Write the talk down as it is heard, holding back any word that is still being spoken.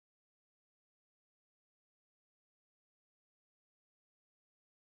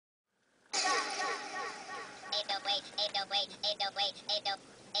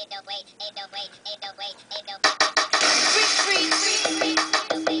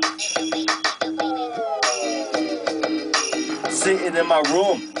Sitting in my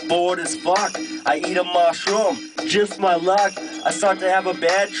room, bored as fuck. I eat a mushroom, just my luck. I start to have a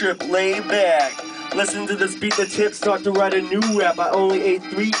bad trip, lay back. Listen to this beat, the tips start to write a new rap. I only ate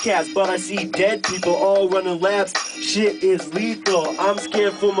 3 cats, but I see dead people all running laps. Shit is lethal, I'm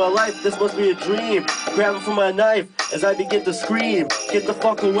scared for my life, this must be a dream. Grabbing for my knife as I begin to scream. Get the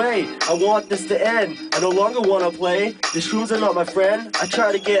fuck away, I want this to end. I no longer want to play, the shrooms are not my friend. I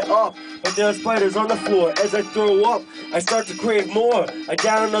try to get up, but there are spiders on the floor. As I throw up, I start to crave more. I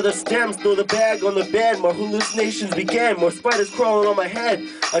down another stem, throw the bag on the bed. More hallucinations begin, more spiders crawling on my head.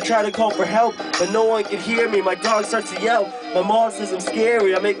 I try to call for help, but no one can hear me. My dog starts to yelp, my mom says I'm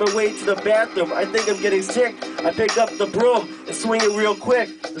scary. I make my way to the bathroom, I think I'm getting sick. I pick up the broom and swing it real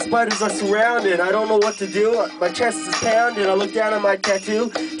quick. The spiders are surrounded, I don't know what to do. My chest is pounding, I look down at my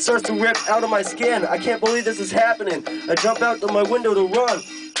tattoo. It starts to rip out of my skin, I can't believe this is happening. I jump out of my window to run.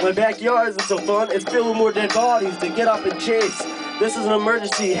 My backyard isn't so fun, it's filled with more dead bodies to get up and chase. This is an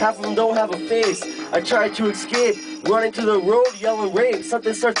emergency, half of them don't have a face. I try to escape, running to the road, yelling rape.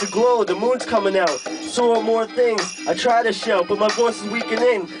 Something starts to glow, the moon's coming out. So are more things, I try to shout, but my voice is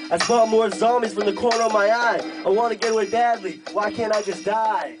weakening. I spot more zombies from the corner of my eye. I want to get away badly, why can't I just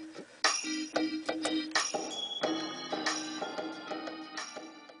die?